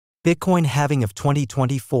Bitcoin halving of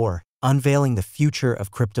 2024, unveiling the future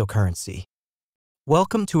of cryptocurrency.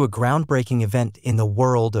 Welcome to a groundbreaking event in the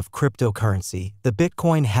world of cryptocurrency, the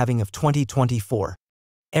Bitcoin halving of 2024.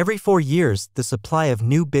 Every 4 years, the supply of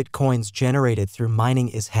new Bitcoins generated through mining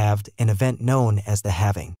is halved, an event known as the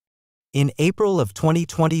halving. In April of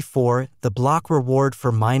 2024, the block reward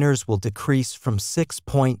for miners will decrease from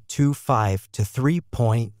 6.25 to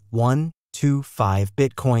 3.125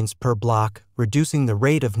 Bitcoins per block, reducing the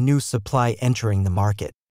rate of new supply entering the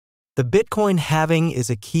market. The Bitcoin halving is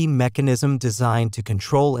a key mechanism designed to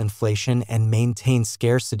control inflation and maintain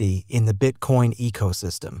scarcity in the Bitcoin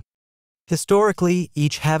ecosystem. Historically,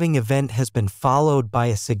 each halving event has been followed by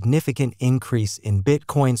a significant increase in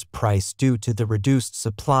Bitcoin's price due to the reduced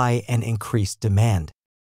supply and increased demand.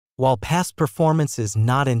 While past performance is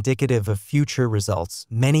not indicative of future results,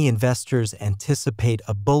 many investors anticipate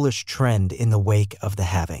a bullish trend in the wake of the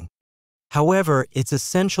halving. However, it's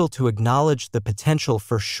essential to acknowledge the potential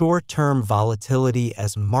for short-term volatility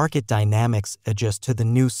as market dynamics adjust to the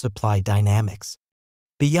new supply dynamics.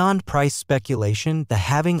 Beyond price speculation, the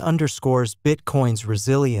halving underscores Bitcoin's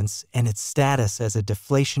resilience and its status as a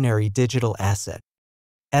deflationary digital asset.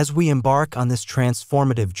 As we embark on this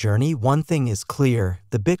transformative journey, one thing is clear: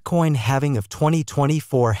 the Bitcoin halving of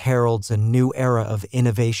 2024 heralds a new era of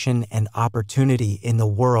innovation and opportunity in the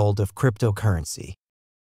world of cryptocurrency.